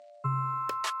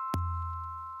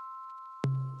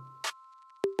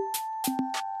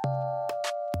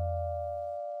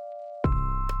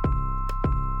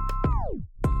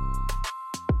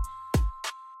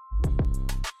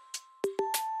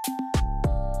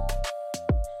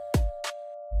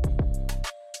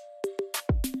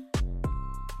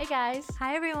Hey guys.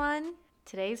 Hi, everyone.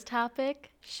 Today's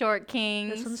topic, short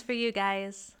kings. This one's for you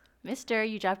guys. Mister,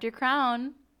 you dropped your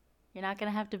crown. You're not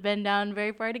going to have to bend down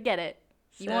very far to get it.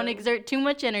 You won't So- exert too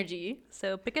much energy.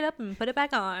 So pick it up and put it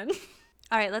back on.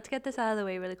 All right, let's get this out of the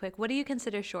way really quick. What do you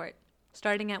consider short?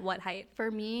 Starting at what height?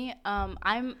 For me,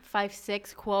 I'm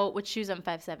 5'6", quote, with shoes I'm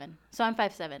 5'7". So I'm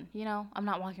 5'7". You know, I'm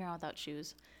not walking around without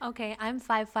shoes. Okay, I'm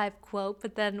 5'5", quote,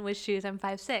 but then with shoes I'm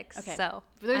 5'6". Okay. So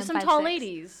There's I'm some tall 5'6".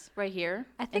 ladies right here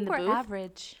I in think the we're booth.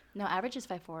 average. No, average is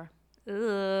 5'4".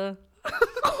 Ugh.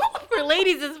 For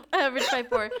ladies, it's average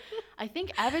 5'4". I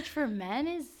think average for men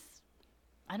is,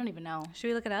 I don't even know. Should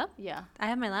we look it up? Yeah. I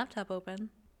have my laptop open.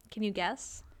 Can you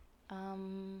guess?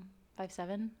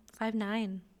 5'7".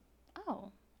 5'9".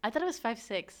 Oh, I thought it was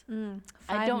 5'6". 5'9".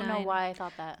 I don't know why I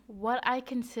thought that. What I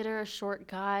consider a short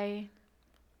guy,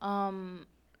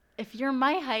 if you're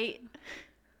my height,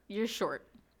 you're short.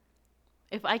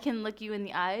 If I can look you in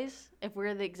the eyes, if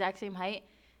we're the exact same height,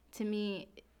 to me,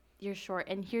 you're short.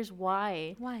 And here's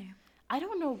why. Why? I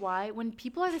don't know why. When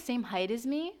people are the same height as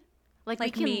me, like we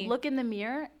can me. look in the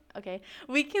mirror. Okay,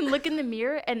 we can look in the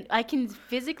mirror and I can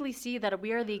physically see that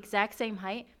we are the exact same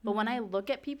height. But when I look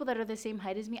at people that are the same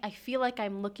height as me, I feel like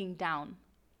I'm looking down.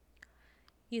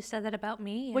 You said that about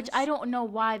me, yes. Which I don't know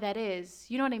why that is.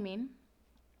 You know what I mean?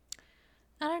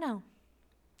 I don't know.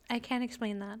 I can't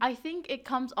explain that. I think it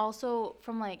comes also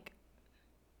from like,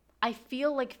 I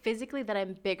feel like physically that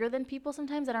I'm bigger than people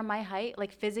sometimes that are my height.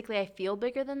 Like physically I feel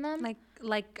bigger than them.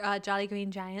 Like Jolly Green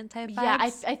Giant type vibes? Yeah,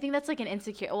 I think that's like an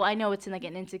insecure. Well, I know it's in like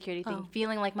an insecurity thing. Oh.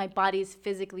 Feeling like my body is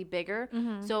physically bigger.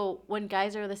 So when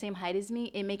guys are the same height as me,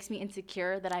 it makes me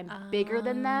insecure that I'm bigger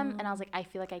than them. And I was like, I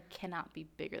feel like I cannot be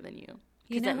bigger than you.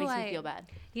 Because that makes me feel bad.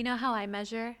 You know how I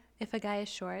measure if a guy is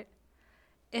short?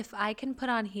 If I can put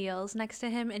on heels next to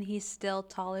him and he's still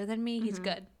taller than me, he's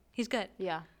good. He's good.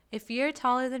 Yeah. If you're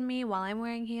taller than me while I'm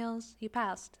wearing heels, you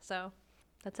passed. So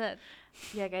that's it.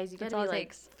 Yeah, guys, you That's gotta all be it like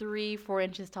takes. 3-4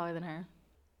 inches taller than her.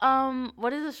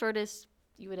 What is the shortest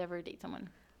you would ever date someone?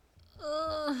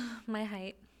 My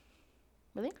height.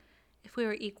 Really? If we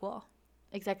were equal.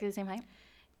 Exactly the same height?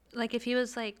 Like if he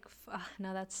was like,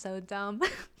 no, that's so dumb.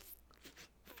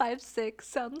 5'6"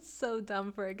 sounds so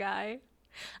dumb for a guy.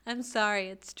 I'm sorry,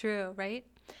 it's true, right?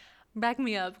 Back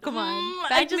me up. Come on.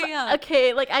 Back me up.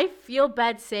 Okay, like I feel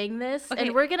bad saying this, Okay.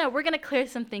 and we're gonna clear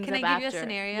some things Can up I after. give you a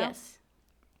scenario? Yes.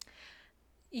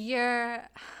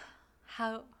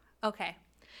 Okay.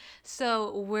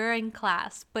 So we're in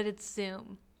class, but it's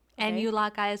Zoom. And Okay. you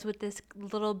lock eyes with this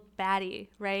little baddie,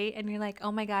 right? And you're like,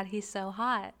 oh my God, he's so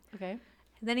hot. Okay.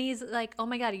 Then he's like, oh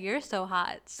my God, you're so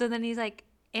hot. So then he's like,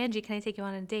 Angie, can I take you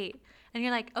on a date? And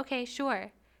you're like, okay,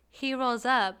 sure. He rolls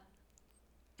up,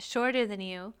 shorter than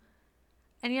you.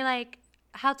 And you're like,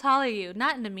 how tall are you?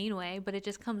 Not in a mean way, but it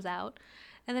just comes out.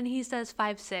 And then he says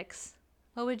 5'6".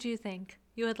 What would you think?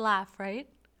 You would laugh, right?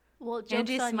 Well, joke's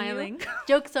Angie's on smiling. you.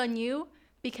 Joke's on you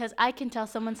because I can tell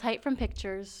someone's height from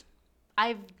pictures.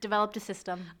 I've developed a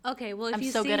system. Okay, well, if I'm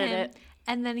you so see good at him it.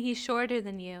 and then he's shorter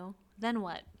than you, then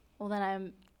what? Well, then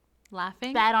I'm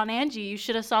Laughing? bad on Angie. You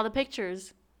should have saw the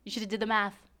pictures. You should have did the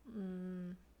math.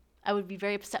 I would be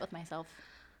very upset with myself.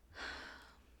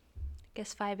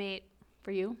 Guess 5'8". For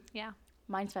you, Yeah.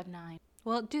 mine's 5'9".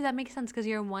 Well, dude, that makes sense because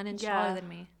you're 1 inch Yeah. taller than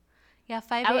me. Yeah,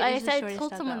 5'8" I is the said I shortest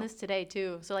told I'll someone go. this today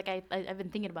too. So like I've been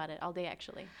thinking about it all day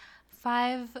actually.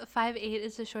 5'8"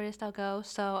 is the shortest I'll go.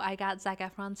 So I got Zac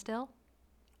Efron still.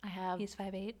 I have. He's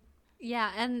 5'8".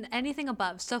 Yeah, and anything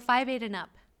above. So 5'8" and up.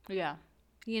 Yeah.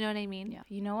 You know what I mean? Yeah.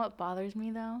 You know what bothers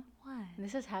me though? What? And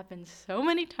this has happened so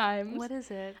many times. What is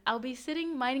it? I'll be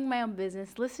sitting minding my own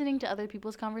business, listening to other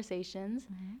people's conversations,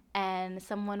 and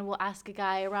someone will ask a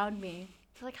guy around me,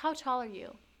 they're like, "How tall are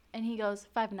you?" And he goes,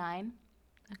 5'9".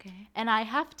 Okay. And I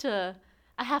have to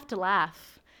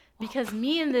laugh because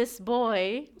me and this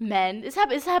boy,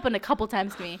 it's happened a couple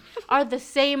times to me, are the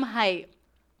same height,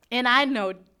 and I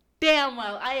know damn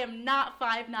well I am not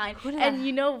 5'9". Who did And that-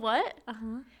 you know what?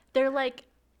 Uh-huh. They're like,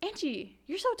 "Angie,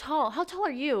 you're so tall. How tall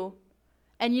are you?"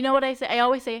 And you know what I say? I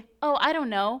always say, "Oh, I don't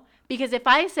know." Because if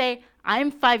I say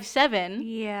I'm 5'7",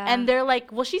 Yeah. and they're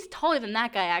like, "Well, she's taller than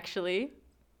that guy, actually."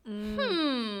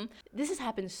 This has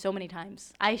happened so many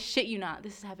times. I shit you not.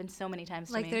 This has happened so many times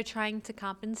to Like me. they're trying to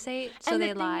compensate, so and they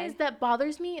the thing lie. is that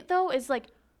bothers me, though, is like,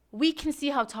 we can see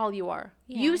how tall you are.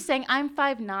 Yeah. You saying I'm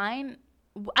 5'9",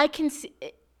 I can see...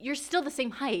 You're still the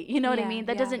same height. You know what I Yeah, mean?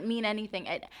 That yeah. doesn't mean anything.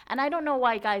 And I don't know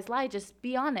why guys lie. Just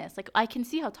be honest. Like, I can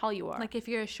see how tall you are. Like if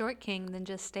you're a short king, then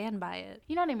just stand by it.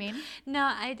 You know what I mean? No,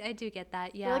 I do get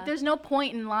that. They're Yeah. like, there's no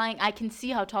point in lying. I can see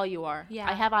how tall you are. Yeah.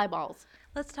 I have eyeballs.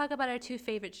 Let's talk about our two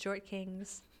favorite short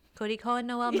kings, Cody Ko and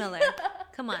Noel Miller.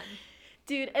 Come on.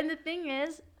 Dude, and the thing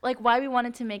is, like why we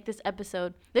wanted to make this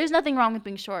episode. There's nothing wrong with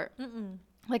being short. Mm-mm.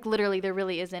 Like literally, there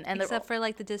really isn't. And Except for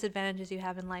like the disadvantages you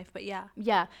have in life, but yeah.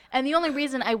 yeah, and the only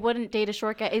reason I wouldn't date a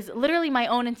short guy is literally my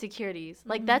own insecurities.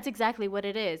 Like that's exactly what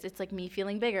it is. It's like me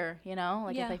feeling bigger, you know.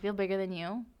 Like Yeah. if I feel bigger than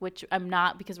you, which I'm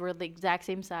not because we're the exact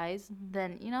same size,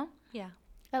 then you know Yeah.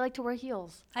 I like to wear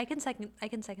heels. I can second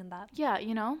that. Yeah,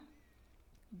 you know.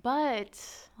 But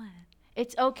What?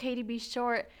 it's okay to be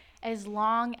short as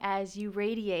long as you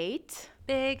radiate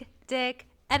Big dick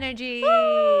energy.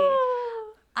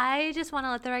 I just want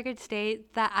to let the record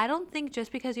state that I don't think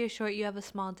just because you're short you have a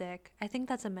small dick. I think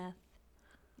that's a myth.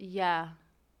 Yeah,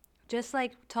 Just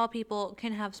like tall people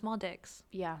can have small dicks.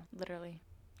 yeah, literally.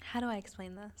 How do I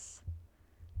explain this?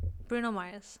 Bruno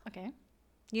Mars. Okay,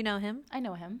 You know him? I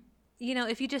know him. You know,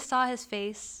 if you just saw his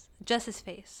face, just his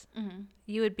face, Mm-hmm.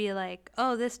 you would be like,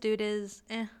 oh, this dude is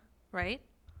right?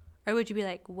 Or would you be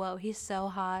like, whoa, he's so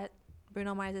hot.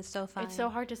 Bruno Mars is so fine. It's so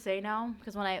hard to say now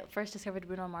because when I first discovered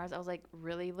Bruno Mars, I was like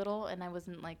really little and I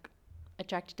wasn't like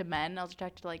attracted to men. I was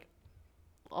attracted to like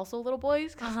also little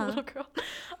boys because I'm a little girl.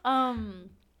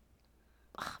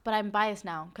 But I'm biased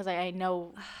now because I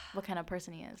know what kind of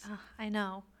person he is. I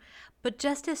know. But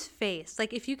just his face.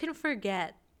 Like, if you can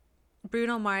forget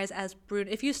Bruno Mars as Bruno.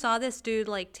 If you saw this dude,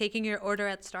 like, taking your order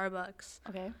at Starbucks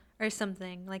Okay. or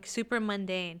something, like, super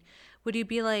mundane, would you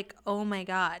be like, oh, my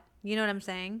God? You know what I'm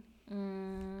saying?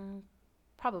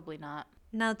 Probably not.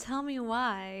 Now, tell me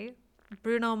why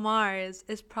Bruno Mars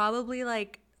is probably,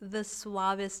 like, the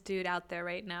suavest dude out there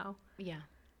right now. Yeah.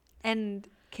 And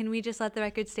can we just let the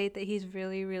record state that he's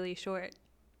really, really short?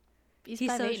 He's so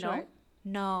 5'8", short. no?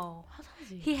 No. How tall is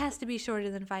he? He has to be shorter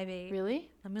than 5'8".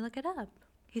 Really? Let me look it up.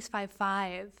 He's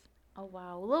 5'5". Oh,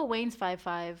 wow. Lil Wayne's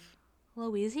 5'5".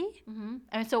 Lil Weezy? Mm-hmm.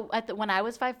 And so when I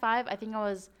was 5'5", I think I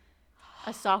was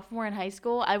a sophomore in high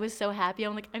school. I was so happy.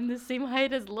 I'm like, I'm the same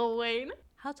height as Lil Wayne.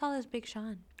 How tall is Big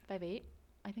Sean? 5'8",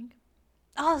 I think.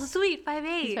 Oh, sweet.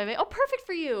 5'8". He's 5'8". Oh, perfect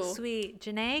for you. Sweet.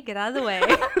 Janae, get out of the way.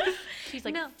 She's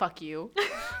like, No. fuck you.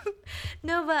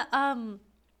 No, but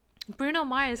Bruno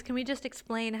Mars, can we just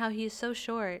explain how he's so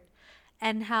short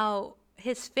and how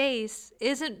his face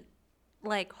isn't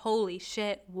like, holy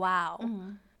shit, wow.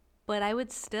 But I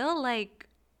would still like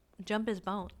jump his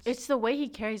bones. It's the way he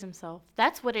carries himself.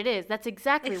 That's what it is. That's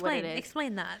exactly what it is.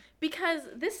 Explain that. Because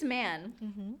this man,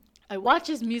 I watch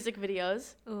his music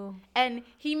videos, Ooh. and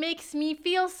he makes me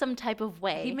feel some type of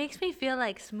way. He makes me feel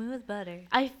like smooth butter.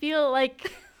 I feel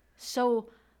like so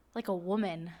like a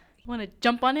woman. Want to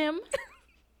jump on him?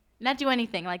 Not do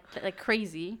anything like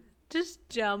crazy. Just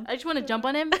jump. I just want to jump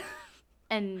on him,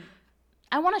 and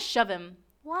I want to shove him.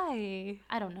 Why?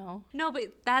 I don't know. No, but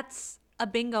that's a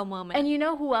bingo moment. And you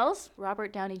know who else?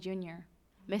 Robert Downey Jr.,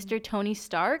 Mr. Tony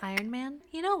Stark. Iron Man?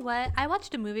 You know what? I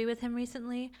watched a movie with him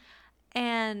recently,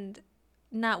 and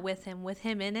not with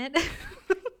him in it.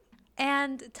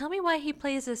 And tell me why he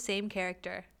plays the same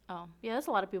character, Oh, yeah, that's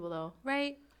a lot of people though.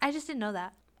 right? I just didn't know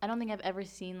that. I don't think I've ever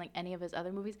seen like any of his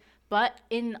other movies, but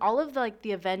in all of the like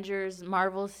the Avengers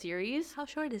Marvel series, How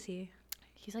short is he?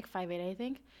 he's like 5'8", I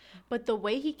think. But the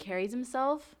way he carries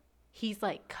himself, he's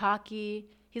like cocky,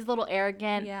 he's a little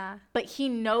arrogant. Yeah. But he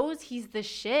knows he's the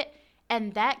shit,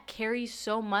 and that carries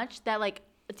so much that like,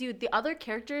 dude, the other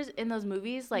characters in those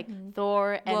movies like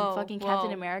Thor and Whoa, fucking Captain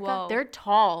whoa, America, whoa. they're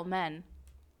tall men.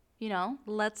 You know?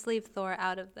 Let's leave Thor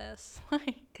out of this Why?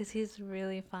 because he's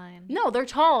really fine. No, they're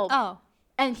tall. Oh,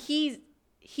 And he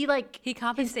like he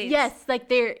compensates. yes, like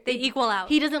they equal out.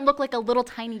 He doesn't look like a little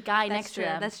tiny guy next true. to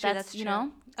them. That's true. That's you true.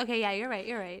 know. Okay, yeah, you're right.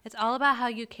 You're right. It's all about how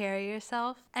you carry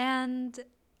yourself, and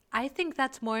I think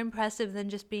that's more impressive than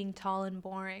just being tall and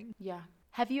boring. Yeah.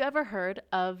 Have you ever heard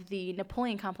of the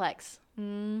Napoleon complex?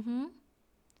 Mm-hmm.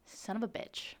 Son of a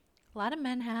bitch. A lot of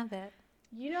men have it.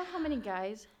 You know how many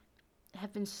guys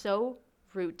have been so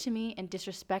rude to me and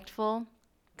disrespectful?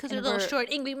 Because And they're little we're- short,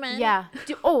 angry men. Yeah.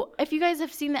 If you guys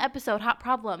have seen the episode Hot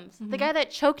Problems, the guy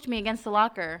that choked me against the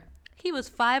locker. He was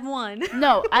 5'1".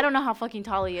 No, I don't know how fucking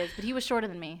tall he is, but he was shorter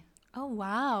than me. Oh,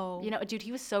 wow. You know, dude,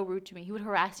 he was so rude to me. He would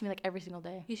harass me like every single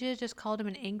day. You should have just called him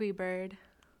an angry bird.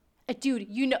 Dude,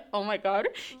 you know, oh my God.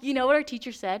 You know what our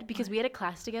teacher said? Because we had a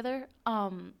class together,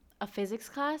 a physics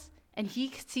class, and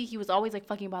he was always like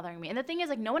fucking bothering me. And the thing is,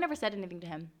 like, no one ever said anything to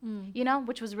him, you know,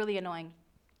 which was really annoying.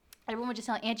 Everyone would just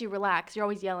tell Angie, relax, you're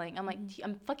always yelling. I'm like,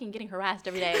 I'm fucking getting harassed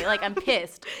every day. Like, I'm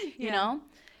pissed, you know?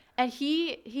 And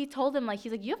he told him, like,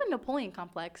 he's like, you have a Napoleon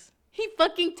complex. He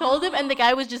fucking told him, and the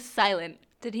guy was just silent.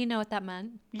 Did he know what that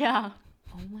meant? Yeah.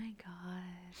 Oh, my God.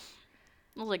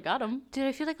 I was like, got him. Dude,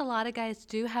 I feel like a lot of guys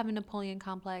do have a Napoleon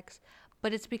complex,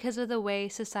 but it's because of the way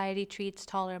society treats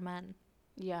taller men.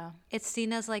 Yeah. It's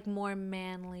seen as like more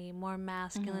manly, more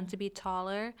masculine to be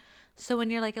taller. So when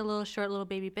you're like a little short little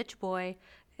baby bitch boy,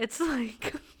 it's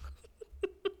like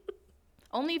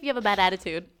Only if you have a bad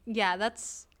attitude. yeah,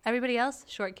 that's everybody else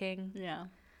short king. Yeah.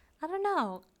 I don't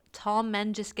know. Tall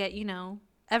men just get,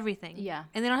 everything. Yeah.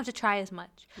 And they don't have to try as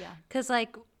much. Yeah. Cuz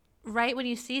like right when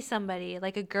you see somebody,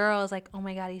 like a girl is like, "Oh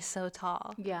my god, he's so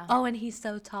tall." Yeah. Oh, and he's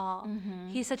so tall.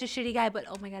 He's such a shitty guy, but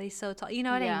oh my god, he's so tall. You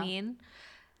know what I Yeah. mean?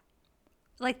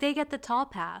 Like they get the tall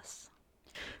pass.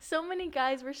 So many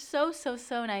guys were so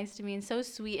nice to me and so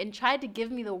sweet and tried to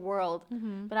give me the world.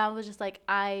 But I was just like,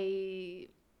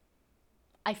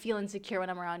 I feel insecure when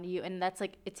I'm around you, and that's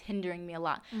like, it's hindering me a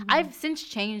lot. I've since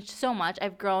changed so much.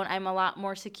 I've grown. I'm a lot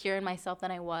more secure in myself than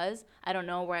I was. I don't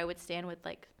know where I would stand with,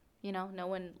 like, no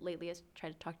one lately has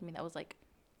tried to talk to me that was like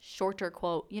shorter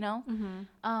quote,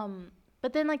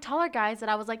 but then like taller guys that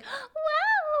I was like,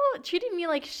 wow, treating me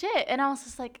like shit. And I was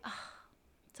just like, oh,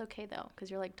 it's okay though, because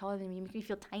you're like taller than me. You make me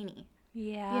feel tiny,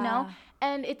 Yeah.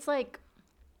 And it's like,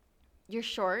 you're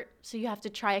short, so you have to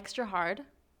try extra hard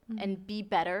and be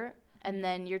better. And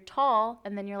then you're tall,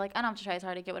 and then you're like, I don't have to try as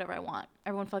hard to get whatever I want.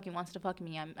 Everyone fucking wants to fuck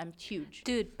me. I'm huge.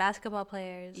 Dude, basketball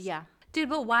players. Yeah. Dude,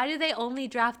 but why do they only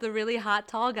draft the really hot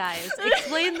tall guys?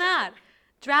 Explain that.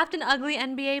 Draft an ugly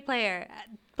NBA player.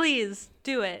 Please,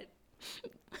 do it.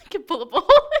 I can pull up a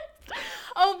whole list.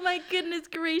 Oh my goodness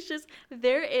gracious.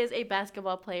 There is a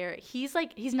basketball player. He's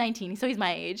 19, so he's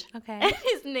my age. Okay. And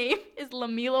his name is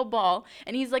LaMelo Ball.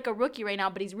 And he's like a rookie right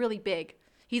now, but he's really big.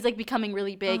 He's like becoming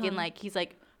really big and like he's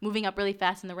like moving up really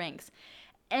fast in the ranks.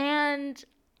 And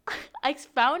I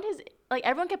found his, like,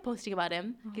 everyone kept posting about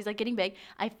him. He's like getting big.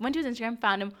 I went to his Instagram,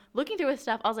 found him, looking through his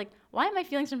stuff. I was like, why am I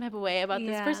feeling some type of way about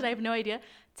this person? I have no idea.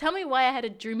 Tell me why I had a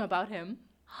dream about him.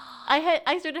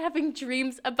 I started having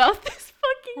dreams about this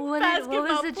fucking basketball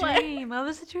What was the player. dream? What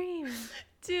was the dream?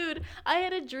 Dude, I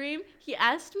had a dream. He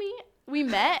asked me, we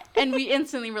met, and we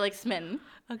instantly were like smitten.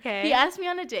 Okay. He asked me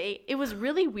on a date. It was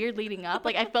really weird leading up.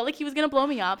 Like, I felt like he was gonna blow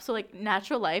me up. So like,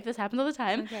 natural life, this happens all the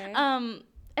time. Okay.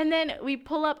 And then we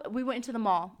pull up. We went into the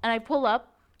mall, and I pull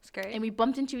up, It's great. and we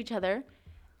bumped into each other,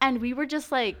 and we were just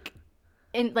like,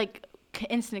 in like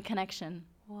instant connection.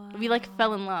 Wow. We like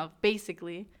fell in love,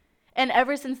 basically. And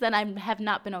ever since then, I have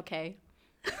not been okay.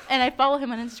 And I follow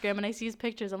him on Instagram, and I see his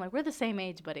pictures. I'm like, we're the same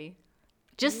age, buddy.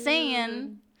 Just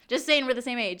saying. Just saying we're the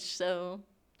same age. So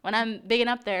when I'm big and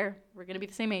up there, we're going to be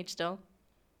the same age still.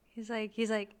 He's like,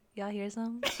 y'all hear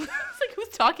some? It's like, who's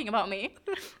talking about me?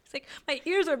 It's like, my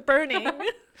ears are burning.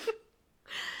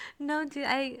 No, dude,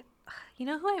 you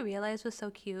know who I realized was so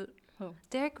cute? Who?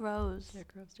 Derrick Rose.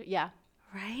 Yeah.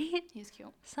 Right? He's cute.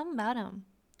 Something about him.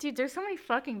 Dude, there's so many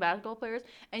fucking basketball players.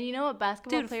 And you know what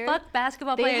basketball Dude, players? fuck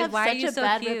basketball they players. have Why such are you a so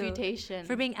bad cute? reputation.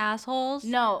 For being assholes?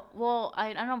 No, well,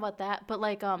 I don't know about that, but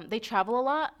like they travel a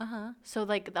lot. Uh-huh. So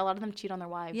like a lot of them cheat on their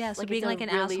wives. Yeah, so like, being it's a like an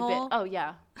really asshole? oh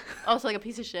yeah. Oh, so like a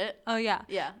piece of shit. Oh, yeah.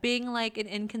 Yeah. Being like an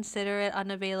inconsiderate,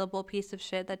 unavailable piece of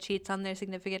shit that cheats on their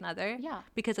significant other. Yeah.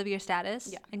 Because of your status.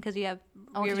 Yeah. And because you have.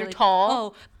 Oh, 'cause you're tall.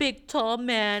 Oh, big, tall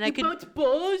man. I could.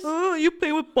 balls. Oh, you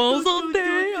play with balls all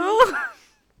day. Oh.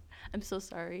 I'm so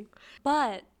sorry.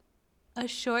 But a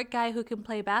short guy who can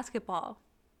play basketball.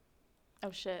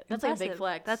 Oh shit, that's like a big Impressive.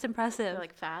 flex. That's impressive. They're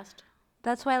like fast.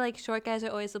 That's why like short guys are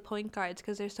always the point guards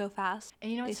because they're so fast. And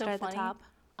you know They what's so start funny? at the top.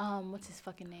 What's his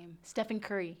fucking name? Stephen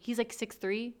Curry. He's like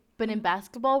 6'3", but in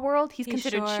basketball world, he's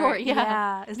considered short. short. Yeah.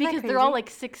 Yeah. Isn't that because they're all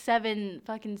crazy? like 6'7",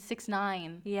 fucking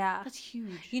 6'9". Yeah. That's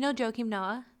huge. You know Joakim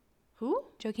Noah? Who?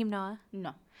 Joakim Noah.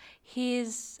 No. He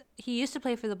used to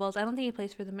play for the Bulls. I don't think he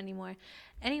plays for them anymore.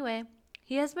 Anyway,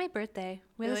 he has my birthday.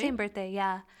 We have the Really? same birthday.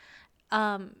 Yeah.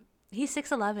 He's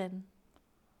 6'11".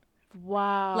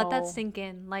 Wow. Let that sink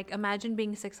in. Like imagine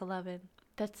being 6'11".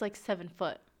 That's like 7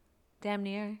 foot. Damn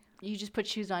near. You just put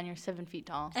shoes on, you're 7 feet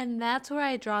tall. And that's where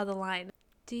I draw the line.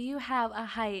 Do you have a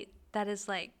height that is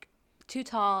like too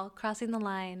tall, crossing the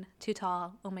line, too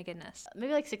tall? Oh my goodness.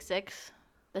 Maybe like 6'6".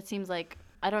 That seems like,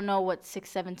 I don't know what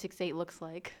 6'7", 6'8" looks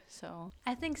like. So,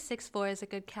 I think 6'4" is a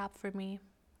good cap for me.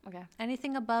 okay.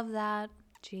 Anything above that,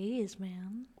 jeez,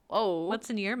 man. Whoa. What's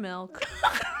in your milk?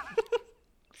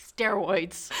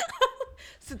 Steroids.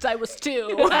 Since I was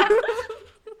 2.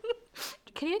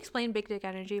 Can you explain big dick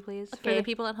energy, please? For Okay. the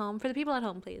people at home. For the people at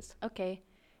home, please. Okay.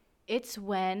 It's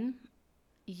when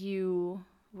you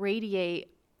radiate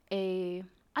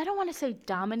I don't want to say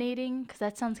dominating because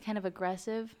that sounds kind of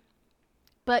aggressive,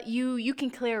 but you can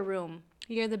clear a room.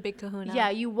 You're the big kahuna. Yeah,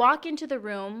 you walk into the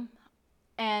room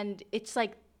and it's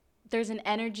like there's an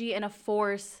energy and a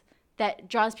force that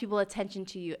draws people attention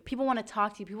to you. People want to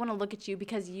talk to you. People want to look at you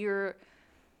because you're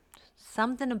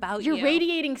something about You're you.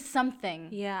 radiating something.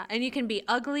 Yeah, and you can be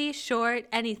ugly, short,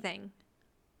 anything.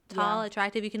 Tall, Yeah.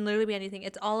 attractive, you can literally be anything.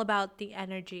 It's all about the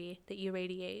energy that you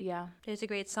radiate. Yeah. There's a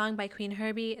great song by Queen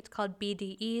Herbie. It's called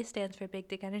BDE, stands for Big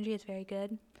Dick Energy. It's very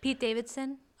good. Pete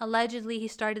Davidson, allegedly he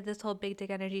started this whole big dick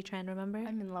energy trend, remember?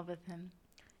 I'm in love with him.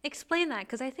 Explain that,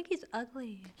 because I think he's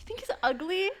ugly. You think he's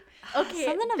ugly? Okay.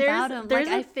 Something there's, about him. There's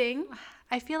Like, a thing.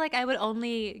 I feel like I would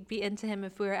only be into him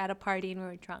if we were at a party and we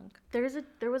were drunk. There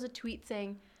was a tweet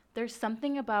saying there's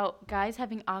something about guys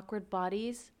having awkward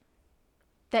bodies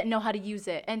that know how to use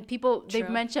it, and people True.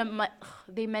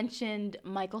 they mentioned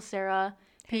Michael Cera,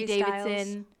 Pete Harry Davidson,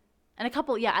 Styles. and a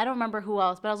couple. Yeah, I don't remember who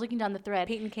else, but I was looking down the thread.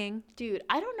 Peyton King. Dude,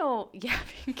 I don't know. Yeah,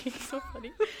 Peyton King's so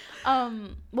funny.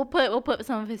 We'll put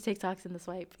some of his TikToks in the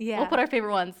swipe. Yeah. We'll put our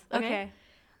favorite ones. Okay.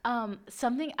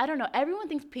 Something I don't know. Everyone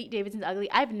thinks Pete Davidson's ugly.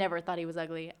 I've never thought he was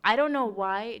ugly. I don't know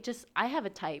why. Just I have a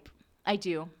type. I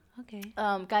do. Okay.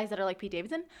 Guys that are like Pete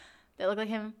Davidson, that look like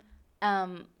him.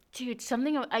 Dude,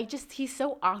 he's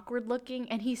so awkward looking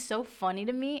and he's so funny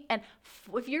to me. And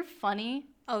if you're funny,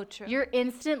 Oh, true. you're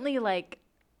instantly like,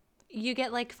 You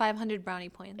get like 500 brownie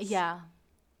points. yeah.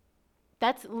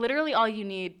 That's literally all you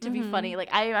need to be funny. Like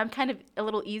I'm kind of a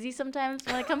little easy sometimes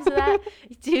when it comes to that.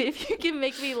 Dude, if you can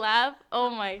make me laugh,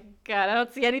 oh my God, I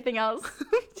don't see anything else.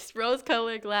 Just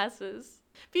rose-colored glasses.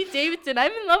 Pete Davidson,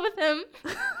 I'm in love with him.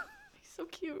 He's so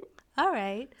cute. All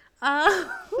right.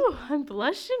 Ooh, I'm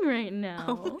blushing right now.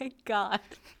 Oh my God.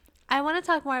 I want to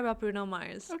talk more about Bruno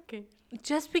Mars. Okay.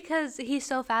 Just because he's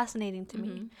so fascinating to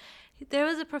me. There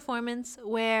was a performance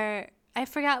where I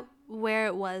forgot where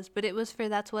it was, but it was for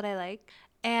That's What I Like.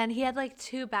 And he had like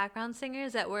two background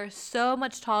singers that were so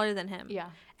much taller than him. Yeah.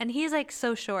 And he's like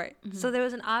so short. So there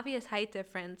was an obvious height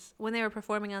difference when they were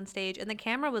performing on stage, and the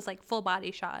camera was like full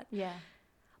body shot. Yeah.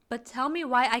 But tell me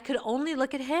why I could only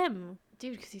look at him.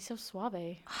 Dude, because he's so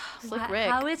suave. Slick Rick.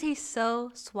 How is he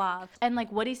so suave? And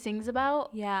like what he sings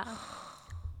about, Yeah.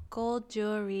 Gold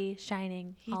jewelry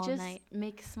shining he all just night.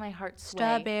 makes my heart sway.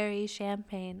 Strawberry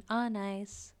champagne on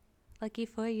ice. Lucky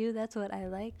for you, that's what I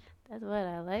like. That's what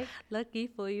I like. Lucky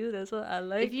for you, that's what I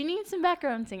like. If you need some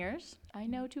background singers, I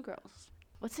know two girls.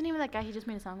 What's the name of that guy he just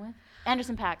made a song with?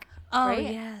 Anderson .Paak. Oh, right?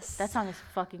 yes. That song is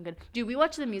fucking good. Dude, we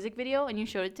watched the music video and you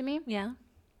showed it to me. Yeah.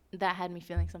 That had me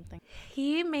feeling something.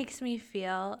 He makes me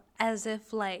feel as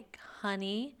if like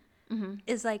honey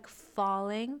is like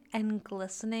falling and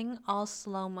glistening all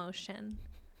slow motion.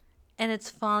 And it's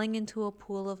falling into a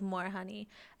pool of more honey.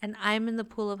 And I'm in the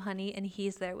pool of honey and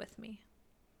he's there with me.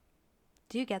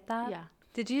 Do you get that? Yeah.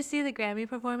 Did you see the Grammy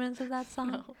performance of that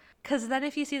song? No. Because then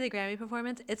if you see the Grammy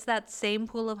performance, it's that same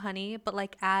pool of honey, but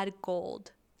like add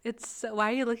gold. It's so, why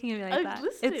are you looking at me like I'm that?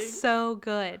 listening. It's so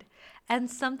good. And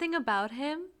something about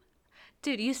him,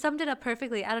 dude, you summed it up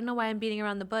perfectly. I don't know why I'm beating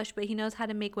around the bush, but he knows how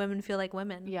to make women feel like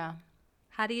women. Yeah.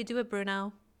 How do you do it,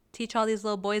 Bruno? Teach all these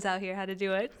little boys out here how to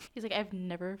do it. He's like, I've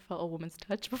never felt a woman's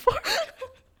touch before.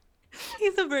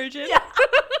 He's a virgin. Yeah.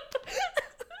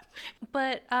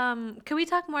 But can we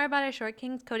talk more about our short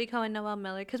kings, Cody Ko and Noel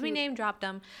Miller? Because we Dude. name dropped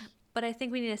them, but I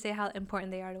think we need to say how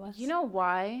important they are to us. You know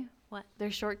why? What?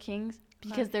 They're short kings?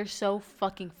 Because they're so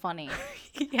fucking funny.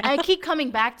 Yeah. I keep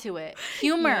coming back to it.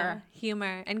 Humor. Yeah,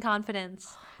 humor and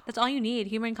confidence. That's all you need,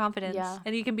 humor and confidence. Yeah.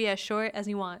 And you can be as short as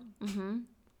you want.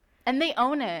 And they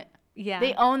own it. Yeah.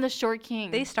 They own the short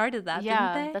king. They started that,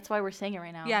 yeah, didn't they? that's why we're saying it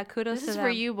right now. Yeah, kudos This to is them. for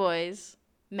you boys.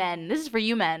 Men. This is for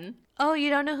you men. Oh, you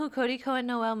don't know who Cody Ko and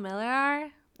Noel Miller are?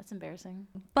 That's embarrassing.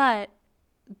 But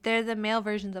they're the male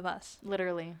versions of us.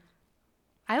 Literally.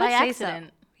 I would By say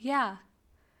accident. so. Yeah.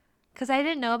 Because I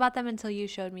didn't know about them until you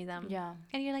showed me them. Yeah.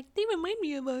 And you're like, they remind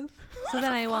me of us. So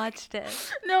then I watched it.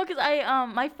 No, because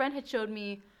my friend had showed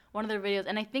me one of their videos,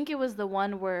 and I think it was the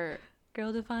one where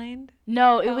Girl Defined.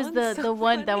 no, it That was one's the so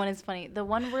one that funny. one is funny. The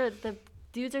one where the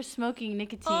dudes are smoking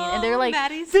nicotine Oh, and they're like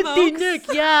Maddie 50 smokes.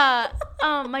 Nick, yeah.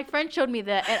 My friend showed me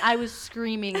that and I was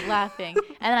screaming, laughing.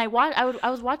 And then I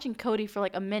was watching Cody for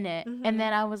like a minute and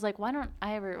then I was like, why didn't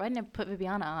I put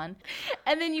Viviana on?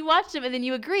 And then you watched him and then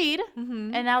you agreed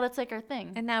and now that's like our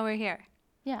thing. And now we're here.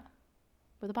 Yeah.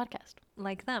 With a podcast.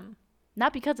 Like them.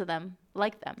 Not because of them,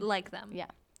 like them. Like them. Yeah.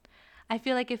 I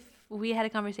feel like if we had a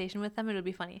conversation with them, it would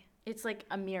be funny. It's like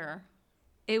a mirror.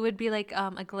 It would be like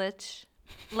a glitch.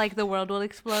 Like the world will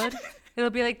explode. It'll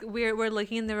be like we're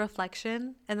looking in the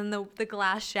reflection and then the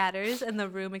glass shatters and the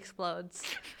room explodes.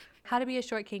 How to be a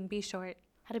short king, be short.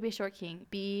 How to be a short king.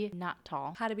 Be not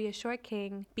tall. How to be a short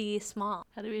king, be small.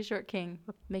 How to be a short king.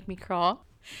 Make me crawl.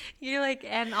 You're like,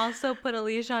 and also put a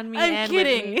leash on me I'm and whip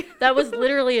kidding. me. That was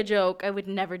literally a joke. I would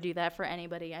never do that for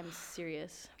anybody. I'm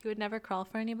serious. You would never crawl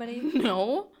for anybody?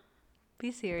 No.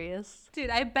 Be serious.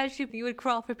 Dude, I bet you would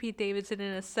crawl for Pete Davidson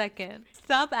in a second.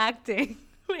 Stop acting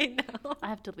right now. I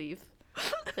have to leave.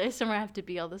 There's somewhere I have to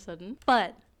be all of a sudden.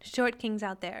 But short kings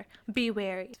out there, be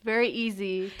wary. It's very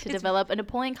easy to develop a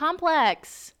Napoleon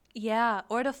complex. Yeah,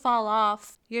 or to fall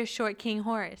off your short king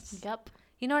horse. Yep.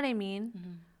 You know what I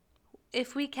mean?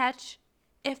 If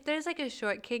there's like a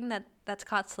short king that's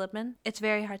caught slipping, it's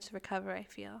very hard to recover, I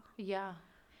feel. Yeah.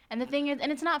 And the thing is,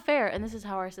 and it's not fair, and this is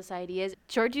how our society is,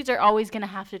 short dudes are always going to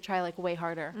have to try, like, way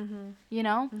harder. You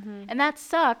know? And that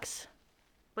sucks.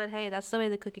 But hey, that's the way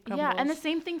the cookie crumbles. Yeah, and the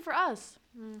same thing for us.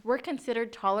 We're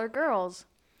considered taller girls.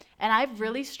 And I've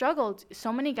really struggled.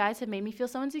 So many guys have made me feel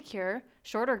so insecure,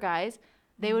 shorter guys.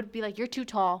 They would be like, you're too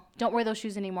tall. Don't wear those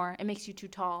shoes anymore. It makes you too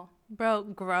tall. Bro,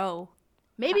 grow.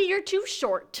 Maybe you're too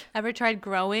short. Ever tried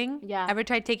growing? Yeah. Ever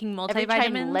tried taking multivitamins? Ever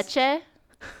tried leche?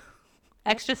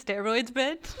 Extra steroids,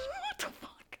 bitch? What the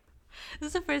fuck? This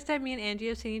is the first time me and Angie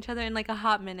have seen each other in like a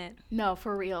hot minute. No,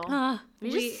 for real.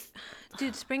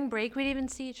 Dude, spring break, we didn't even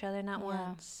see each other, not Yeah.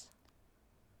 once.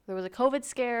 There was a COVID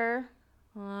scare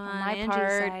on my Angie's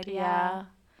part. side, yeah.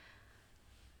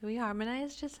 We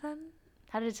harmonized just then?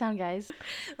 How did it sound, guys?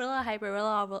 We're a little hyper. We're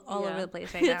all over the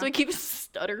place right That's now. why we keep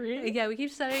stuttering. Yeah, we keep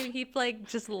stuttering. We keep like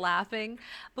just laughing.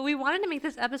 But we wanted to make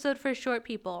this episode for short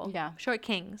people. Yeah. Short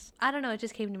kings. I don't know. It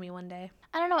just came to me one day.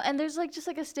 I don't know. And there's like just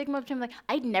like a stigma between like,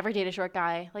 I'd never date a short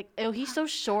guy. Like, oh, he's so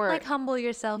short. Like, humble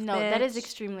yourself, No, that is bitch.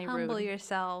 extremely Humble rude.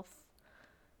 yourself.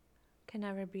 Can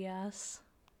never be us.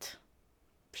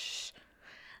 Psh.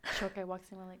 Short guy walks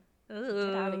in, we're like,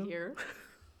 get out of here.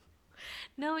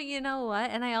 No, you know what?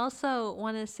 And I also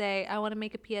want to say, I want to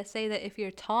make a PSA that if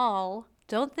you're tall,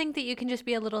 don't think that you can just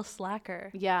be a little slacker.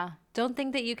 Yeah. Don't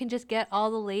think that you can just get all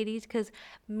the ladies, because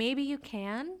maybe you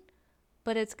can,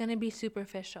 but it's going to be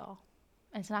superficial.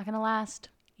 It's not going to last.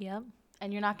 Yep.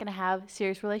 And you're not going to have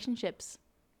serious relationships.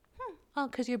 Oh,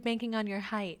 because you're banking on your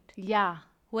height. Yeah.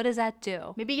 What does that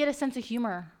do? Maybe get a sense of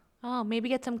humor. Oh, maybe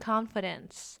get some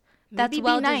confidence. Maybe That's be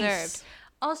well nice. deserved.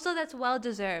 Also, that's well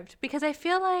deserved, because I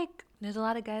feel like there's a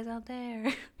lot of guys out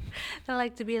there that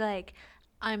like to be like,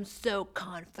 I'm so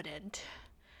confident.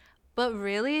 But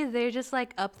really, they're just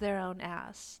like up their own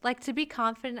ass. Like, to be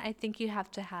confident, I think you have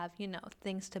to have,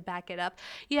 things to back it up.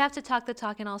 You have to talk the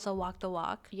talk and also walk the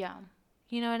walk. Yeah.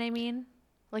 You know what I mean?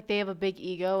 Like they have a big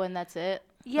ego and that's it.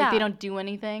 Yeah. Like they don't do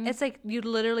anything. It's like you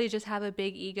literally just have a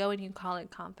big ego and you call it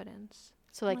confidence.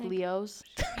 So like Leos.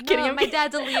 No, my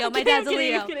dad's a Leo. My dad's a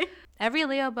Leo. I'm kidding. Every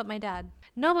Leo but my dad.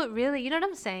 No, but really, you know what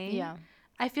I'm saying? Yeah.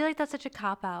 I feel like that's such a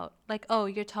cop out. Like, oh,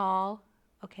 you're tall.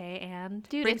 Okay, and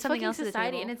Dude, bring it's something fucking else to the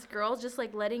society table. and it's girls just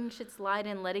like letting shit slide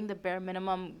and letting the bare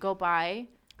minimum go by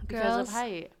because Girls, of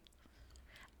height.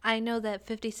 I know that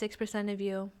 56% of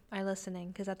you are listening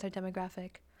because that's our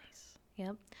demographic. Nice.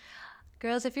 Yep.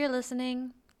 Girls, if you're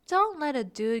listening, don't let a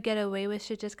dude get away with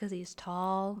shit just because he's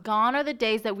tall. Gone are the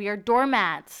days that we are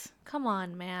doormats. Come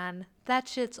on, man. That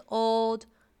shit's old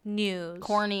news.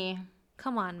 Corny.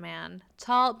 Come on, man.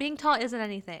 Being tall isn't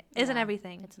anything. Isn't Yeah,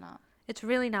 everything. It's not. It's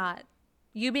really not.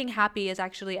 You being happy is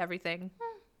actually everything.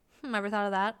 Ever thought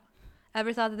of that?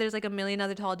 Ever thought that there's like a million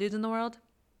other tall dudes in the world?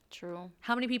 True.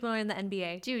 How many people are in the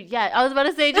NBA? Dude, yeah, I was about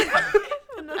to say just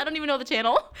I don't even know the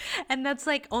channel. And that's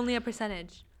like only a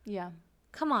percentage. Yeah.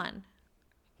 Come on.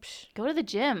 Go to the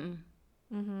gym.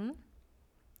 Mm-hmm.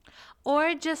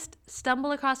 Or just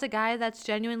stumble across a guy that's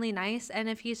genuinely nice, and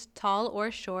if he's tall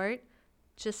or short,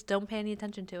 just don't pay any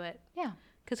attention to it. Yeah.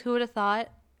 Because who would have thought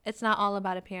it's not all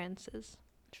about appearances?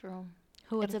 True.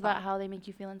 Who would It's have about thought? how they make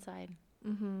you feel inside.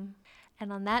 Mm-hmm.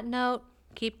 And on that note,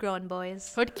 keep growing,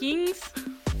 boys. Hood Kings.